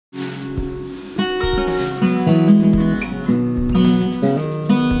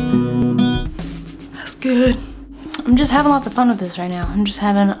good. I'm just having lots of fun with this right now. I'm just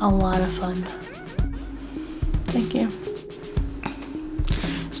having a lot of fun. Thank you.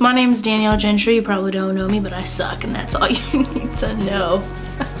 So my name is Danielle Gentry. You probably don't know me, but I suck, and that's all you need to know.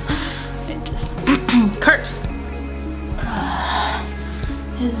 I just Kurt.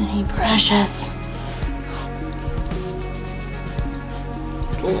 Isn't he precious?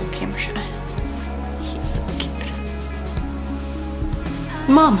 He's a little camera shy. He's so cute.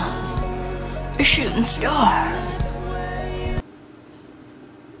 Mama, a shooting star.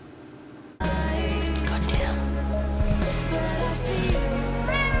 Goddamn.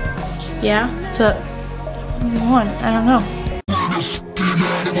 Yeah, what's up? What do you want? I don't know.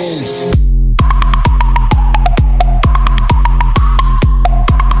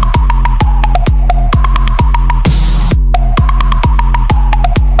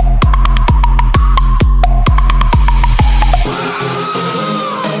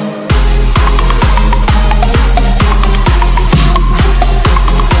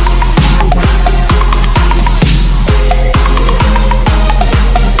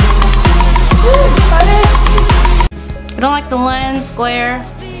 I don't like the lens glare.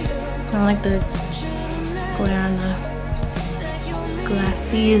 I don't like the glare on the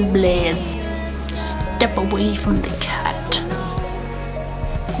glasses blades. Step away from the cat.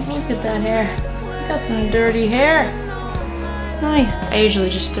 Look at that hair. Got some dirty hair. It's nice. I usually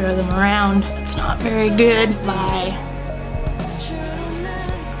just throw them around. It's not very good. Bye.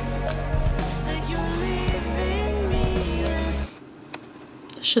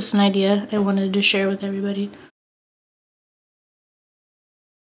 It's just an idea I wanted to share with everybody.